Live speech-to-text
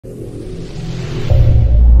Welcome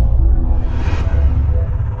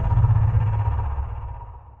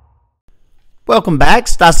back,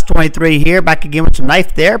 Stassa 23 here, back again with some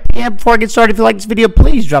knife therapy. And before I get started, if you like this video,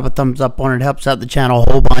 please drop a thumbs up on it. It helps out the channel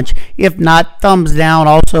a whole bunch. If not, thumbs down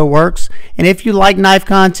also works. And if you like knife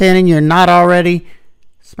content and you're not already,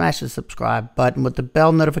 smash the subscribe button with the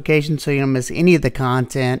bell notification so you don't miss any of the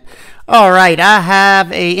content. All right, I have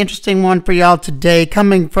an interesting one for y'all today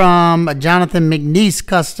coming from Jonathan McNeese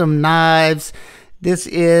Custom Knives. This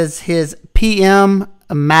is his PM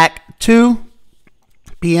Mac 2.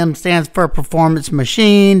 PM stands for Performance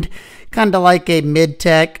Machined, kind of like a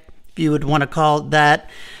mid-tech, if you would want to call it that.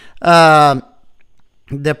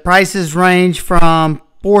 The prices range from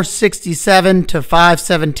 $467 to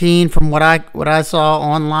 $517 from what I saw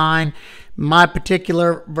online. My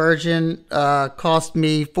particular version cost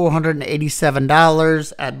me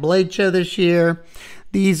 $487 at Blade Show this year.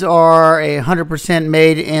 These are 100%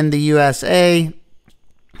 made in the USA,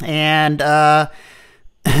 and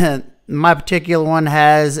my particular one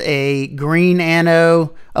has a green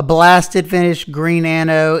ano, a blasted finish green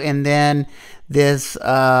ano, and then this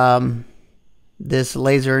this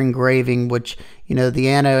laser engraving, which, you know, the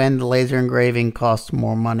ano and the laser engraving costs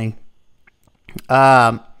more money.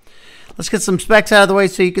 Let's get some specs out of the way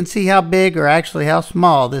so you can see how big, or actually how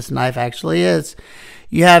small, this knife actually is.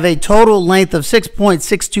 You have a total length of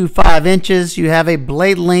 6.625 inches. You have a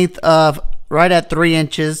blade length of right at 3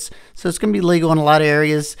 inches, so it's going to be legal in a lot of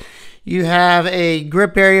areas. You have a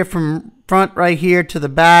grip area from front right here to the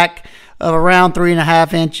back of around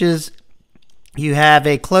 3.5 inches. You have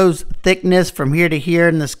a closed thickness from here to here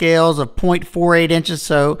in the scales of 0.48 inches,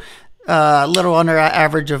 so a little under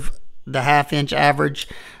average of the half-inch average.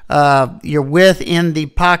 Your width in the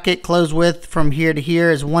pocket, closed width from here to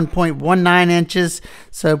here, is 1.19 inches,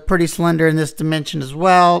 so pretty slender in this dimension as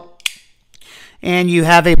well. And you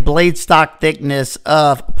have a blade stock thickness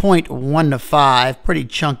of 0.15, pretty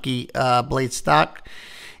chunky blade stock.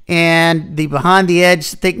 And the behind the edge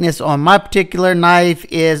thickness on my particular knife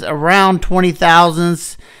is around 20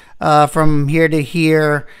 thousandths from here to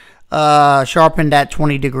here, sharpened at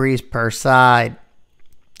 20 degrees per side.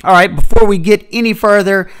 All right, before we get any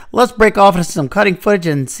further, let's break off into some cutting footage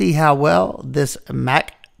and see how well this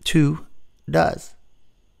Mac 2 does.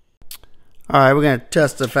 All right, we're going to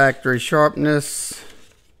test the factory sharpness.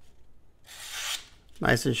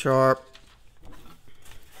 Nice and sharp.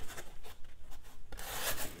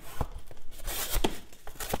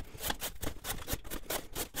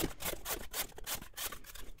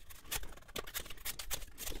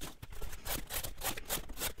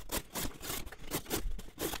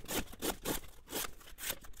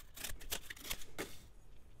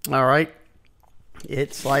 All right,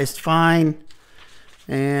 it sliced fine,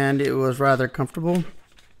 and it was rather comfortable.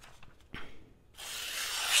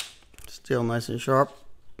 Still nice and sharp.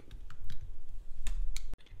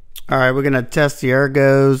 All right, we're going to test the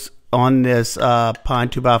ergos on this pine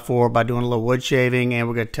 2x4 by doing a little wood shaving, and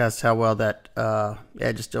we're going to test how well that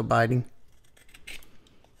edge is still biting.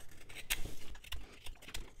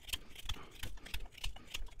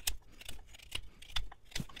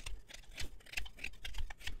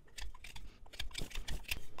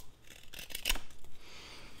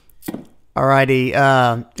 Alrighty,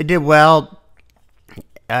 it did well.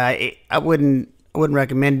 I wouldn't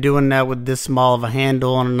recommend doing that with this small of a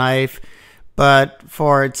handle on a knife, but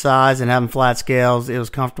for its size and having flat scales, it was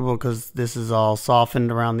comfortable because this is all softened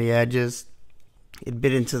around the edges. It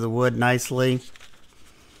bit into the wood nicely,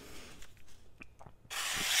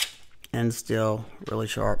 and still really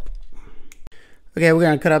sharp. Okay, we're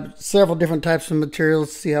going to cut up several different types of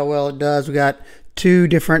materials to see how well it does. We got two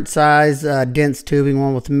different size dense tubing,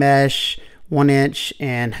 one with mesh, 1 inch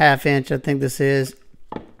and 1/2 inch, I think this is.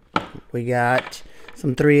 We got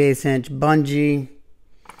some 3/8 inch bungee,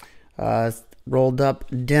 rolled up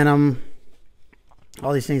denim.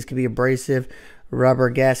 All these things can be abrasive, rubber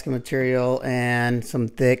gasket material, and some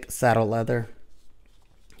thick saddle leather.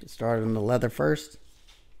 Get started on the leather first.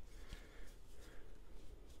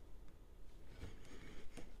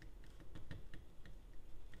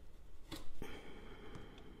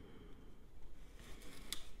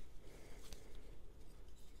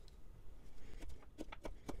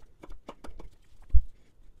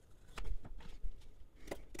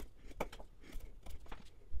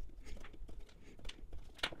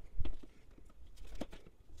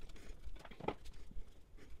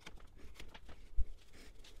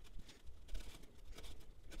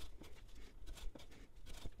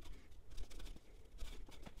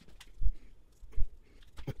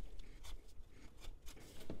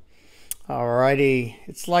 Alrighty,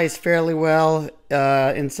 it sliced fairly well.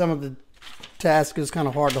 In some of the task is kind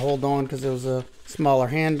of hard to hold on because it was a smaller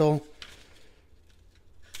handle.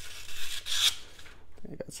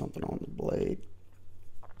 I got something on the blade.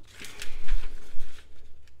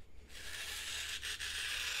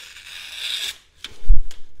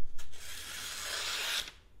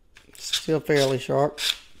 Still fairly sharp.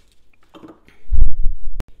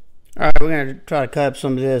 Alright, we're going to try to cut up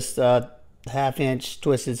some of this 1/2-inch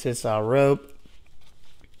twisted sisal rope.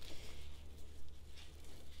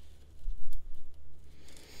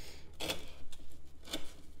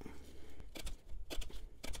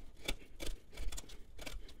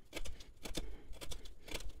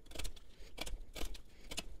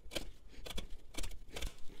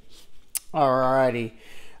 Alrighty,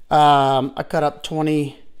 I cut up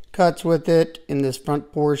 20 cuts with it in this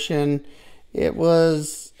front portion. It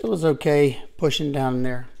was okay pushing down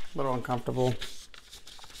there, a little uncomfortable.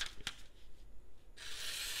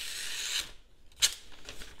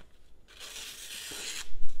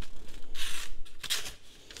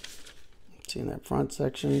 See in that front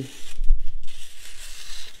section,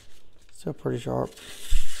 still pretty sharp.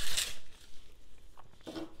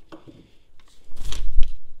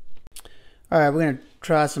 Alright, we're going to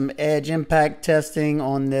try some edge impact testing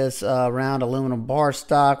on this round aluminum bar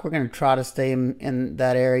stock. We're going to try to stay in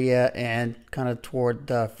that area and kind of toward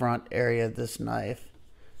the front area of this knife.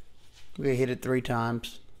 We're going to hit it 3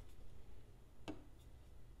 times.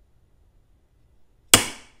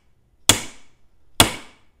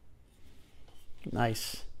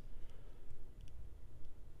 Nice.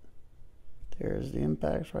 There's the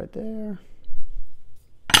impacts right there.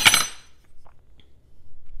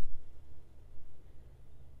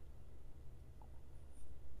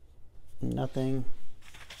 Nothing.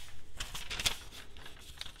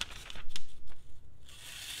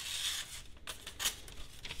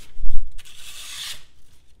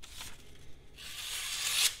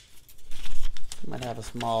 Might have a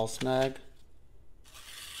small snag.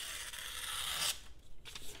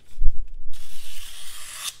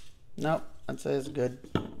 Nope, I'd say it's good.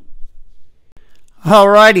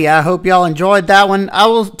 Alrighty, I hope y'all enjoyed that one. I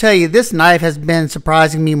will tell you, this knife has been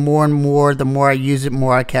surprising me more and more. The more I use it, the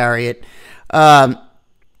more I carry it.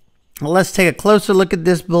 Let's take a closer look at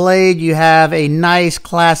this blade. You have a nice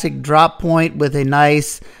classic drop point with a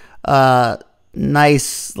nice,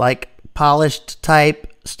 like polished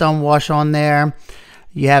type stonewash on there.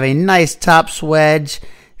 You have a nice top swedge.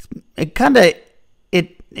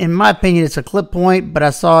 In my opinion, it's a clip point, but I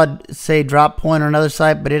saw it say drop point on another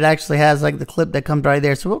site, but it actually has like the clip that comes right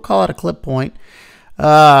there. So we'll call it a clip point.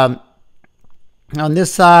 On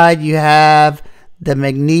this side, you have the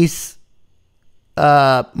McNeese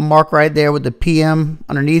mark right there with the PM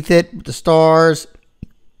underneath it, with the stars.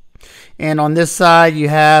 And on this side, you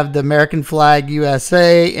have the American flag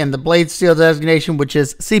USA and the blade steel designation, which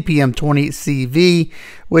is CPM 20CV,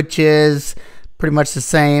 which is pretty much the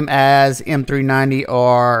same as M390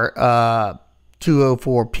 or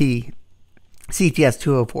 204P, CTS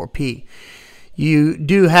 204P. You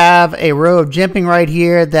do have a row of jimping right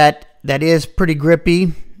here that is pretty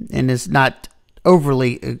grippy and is not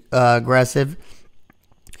overly aggressive.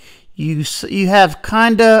 You have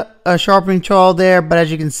kind of a sharpening trawl there, but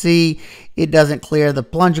as you can see, it doesn't clear the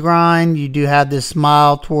plunge grind. You do have this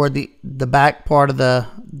smile toward the back part of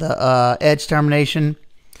the edge termination.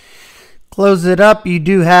 Close it up. You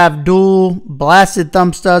do have dual blasted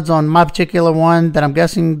thumb studs on my particular one that I'm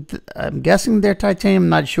guessing they're titanium. I'm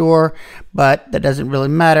not sure, but that doesn't really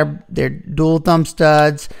matter. They're dual thumb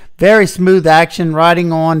studs. Very smooth action,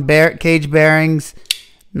 riding on cage bearings.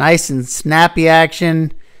 Nice and snappy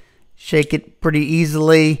action. Shake it pretty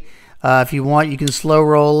easily. If you want, you can slow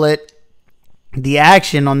roll it. The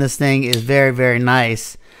action on this thing is very, very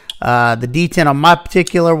nice. The detent on my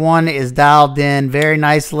particular one is dialed in very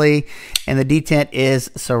nicely, and the detent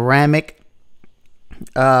is ceramic.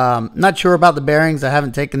 Not sure about the bearings. I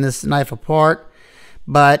haven't taken this knife apart,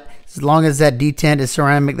 but as long as that detent is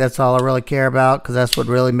ceramic, that's all I really care about, because that's what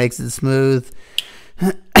really makes it smooth.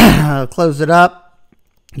 Close it up.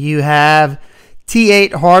 You have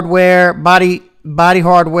T8 hardware, body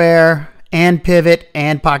hardware, and pivot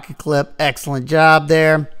and pocket clip. Excellent job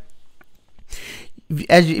there.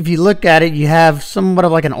 If you look at it, you have somewhat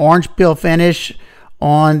of like an orange peel finish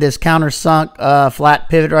on this countersunk flat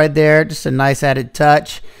pivot right there. Just a nice added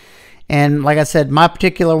touch. And like I said, my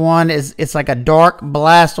particular one it's like a dark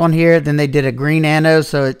blast on here. Then they did a green anode,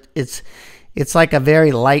 so it's like a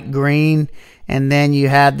very light green. And then you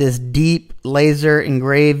have this deep laser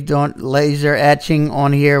etching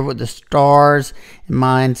on here with the stars. And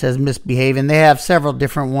mine says misbehaving. They have several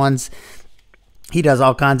different ones. He does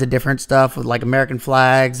all kinds of different stuff with like American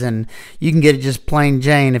flags, and you can get it just plain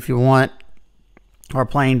Jane if you want. or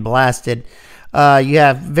plain blasted. You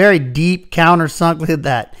have very deep countersunk. Look at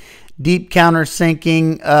that. Deep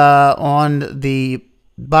countersinking on the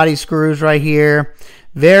body screws right here.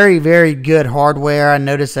 Very, very good hardware. I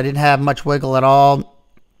noticed I didn't have much wiggle at all.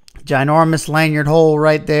 Ginormous lanyard hole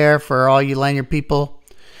right there for all you lanyard people.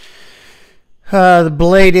 The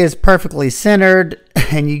blade is perfectly centered,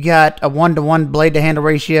 and you got a 1-to-1 blade to handle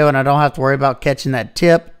ratio, and I don't have to worry about catching that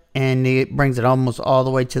tip, and it brings it almost all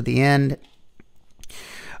the way to the end.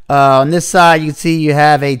 On this side, you can see you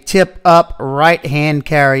have a tip up right hand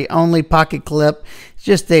carry only pocket clip. It's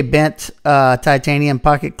just a bent titanium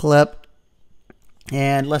pocket clip.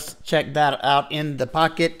 And let's check that out in the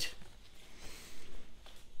pocket.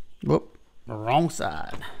 Whoop, wrong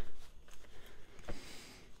side.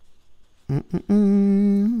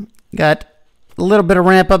 Got a little bit of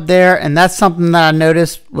ramp up there, and that's something that I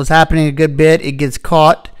noticed was happening a good bit. It gets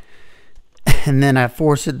caught, and then I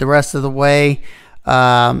force it the rest of the way.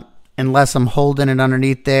 Unless I'm holding it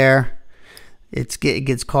underneath there, it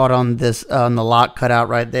gets caught on this on the lock cutout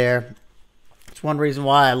right there. It's one reason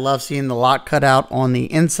why I love seeing the lock cutout on the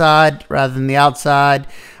inside rather than the outside.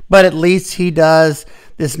 But at least he does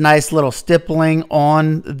this nice little stippling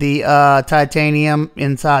on the titanium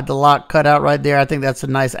inside the lock cutout right there. I think that's a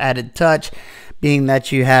nice added touch, being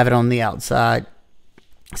that you have it on the outside.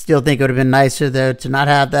 Still think it would have been nicer though to not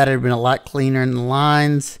have that. It would have been a lot cleaner in the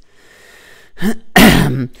lines.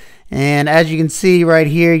 And as you can see right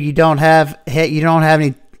here, you don't have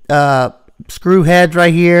any screw heads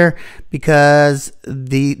right here, because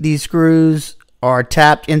these screws are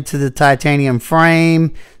tapped into the titanium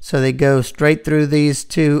frame, so they go straight through these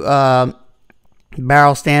two barrel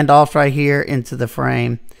standoffs right here into the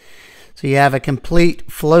frame. So you have a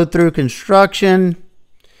complete flow-through construction,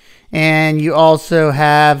 and you also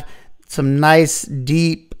have some nice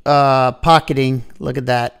deep pocketing. Look at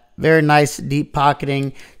that. Very nice deep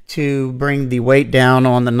pocketing to bring the weight down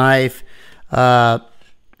on the knife.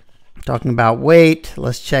 Talking about weight,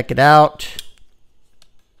 let's check it out.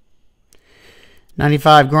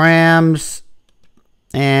 95 grams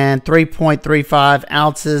and 3.35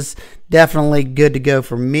 ounces. Definitely good to go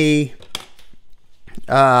for me.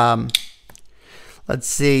 Let's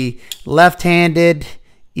see. Left-handed,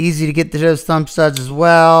 easy to get to those thumb studs as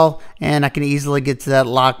well, and I can easily get to that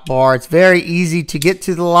lock bar. It's very easy to get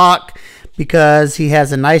to the lock because he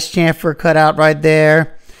has a nice chamfer cut out right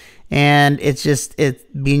there, and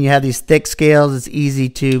being you have these thick scales, it's easy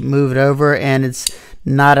to move it over, and it's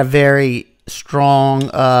not a very strong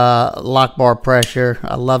lock bar pressure.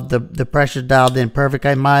 I love the pressure dialed in perfect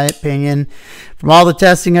in my opinion. From all the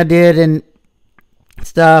testing I did and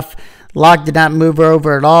stuff, lock did not move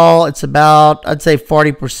over at all. It's about, I'd say,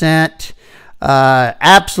 40%.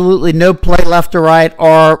 Absolutely no play left or right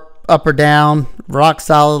or up or down. Rock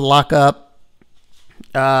solid lock up.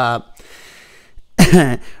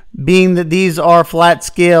 Being that these are flat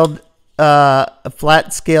scale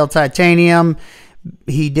titanium,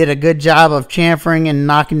 he did a good job of chamfering and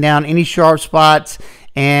knocking down any sharp spots,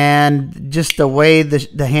 and just the way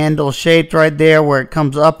the handle shaped right there where it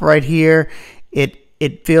comes up right here,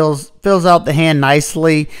 it fills out the hand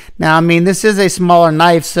nicely. Now, I mean, this is a smaller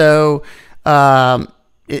knife, so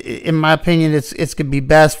in my opinion, it's gonna be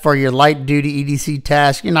best for your light duty EDC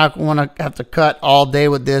task. You're not going to have to cut all day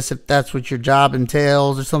with this if that's what your job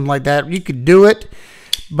entails or something like that. You could do it,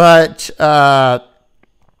 but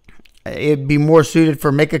it'd be more suited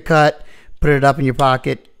for make a cut, put it up in your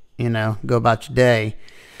pocket, go about your day.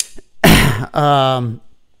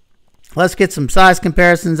 Let's get some size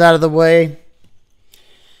comparisons out of the way.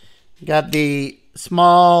 Got the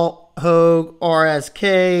small Hogue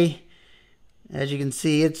RSK. As you can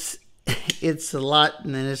see, it's a lot,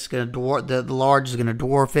 and then it's going to dwarf the large is going to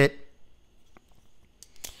dwarf it.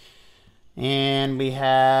 And we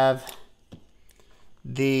have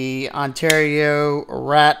the Ontario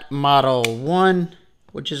Rat Model 1,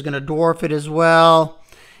 which is going to dwarf it as well,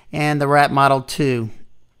 and the Rat Model 2.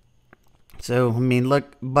 So, I mean,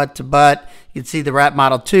 look butt to butt. You can see the Rat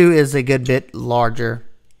Model 2 is a good bit larger.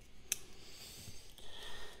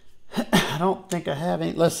 I don't think I have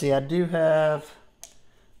any. Let's see. I do have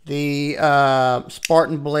the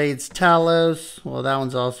Spartan Blades Talos. Well, that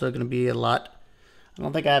one's also going to be a lot. I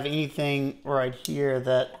don't think I have anything right here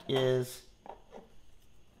that is.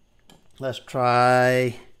 Let's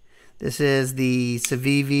try. This is the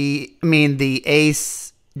Civivi. I mean, the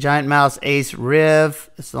Ace Giant Mouse Ace Riv.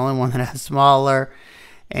 It's the only one that has smaller.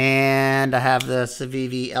 And I have the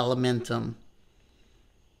Civivi Elementum.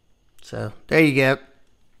 So there you go.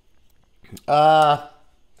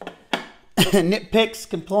 Nitpicks,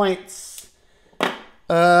 complaints.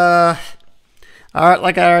 All right,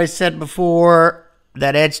 like I already said before,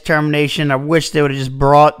 that edge termination. I wish they would have just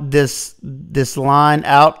brought this line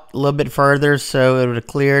out a little bit further, so it would have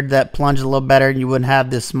cleared that plunge a little better, and you wouldn't have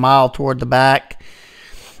this smile toward the back.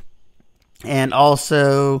 And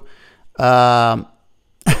also the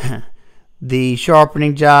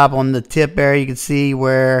sharpening job on the tip area, you can see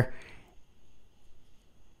where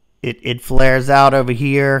it flares out over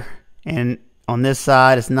here, and on this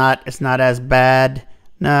side it's not as bad.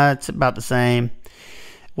 No, it's about the same.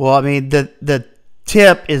 Well, I mean, the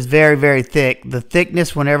tip is very, very thick. The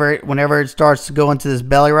thickness, whenever it starts to go into this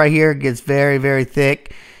belly right here, it gets very, very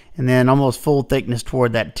thick, and then almost full thickness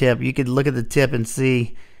toward that tip. You could look at the tip and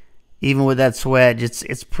see, even with that swedge,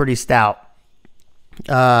 it's pretty stout.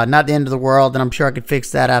 Not the end of the world, and I'm sure I could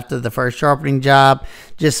fix that after the first sharpening job.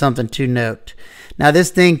 Just something to note. Now,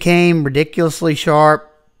 this thing came ridiculously sharp,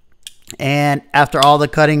 and after all the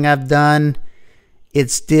cutting I've done,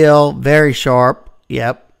 it's still very sharp.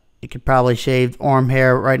 Yep. You could probably shave arm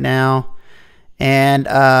hair right now. And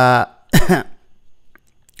I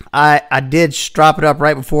did strop it up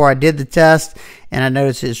right before I did the test, and I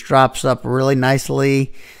noticed it strops up really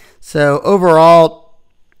nicely. So overall,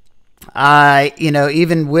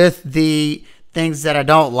 even with the things that I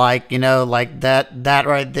don't like, like that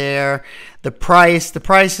right there, the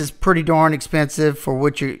price is pretty darn expensive for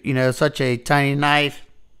what such a tiny knife.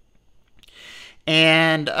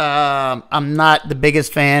 And I'm not the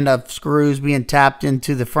biggest fan of screws being tapped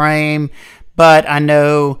into the frame, but I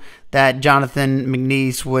know that Jonathan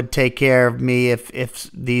McNeese would take care of me if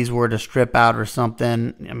these were to strip out or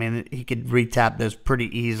something. I mean, he could retap those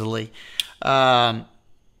pretty easily. I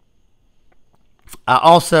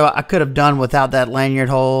could have done without that lanyard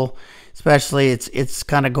hole, especially it's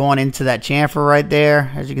kind of going into that chamfer right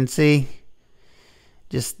there, as you can see.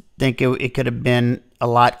 Just think it could have been a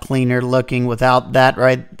lot cleaner looking without that,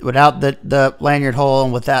 without the lanyard hole,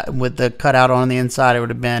 and with the cutout on the inside, it would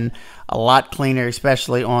have been a lot cleaner,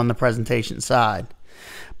 especially on the presentation side.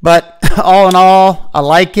 But all in all, I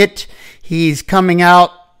like it. He's coming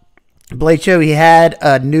out. Blade Show, he had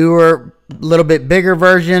a newer, little bit bigger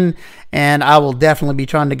version, and I will definitely be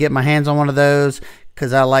trying to get my hands on one of those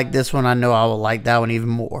because I like this one. I know I will like that one even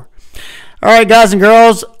more. All right, guys and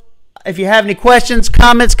girls. If you have any questions,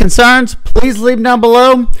 comments, concerns, please leave them down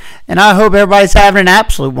below. And I hope everybody's having an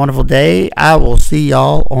absolute wonderful day. I will see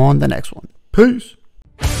y'all on the next one. Peace.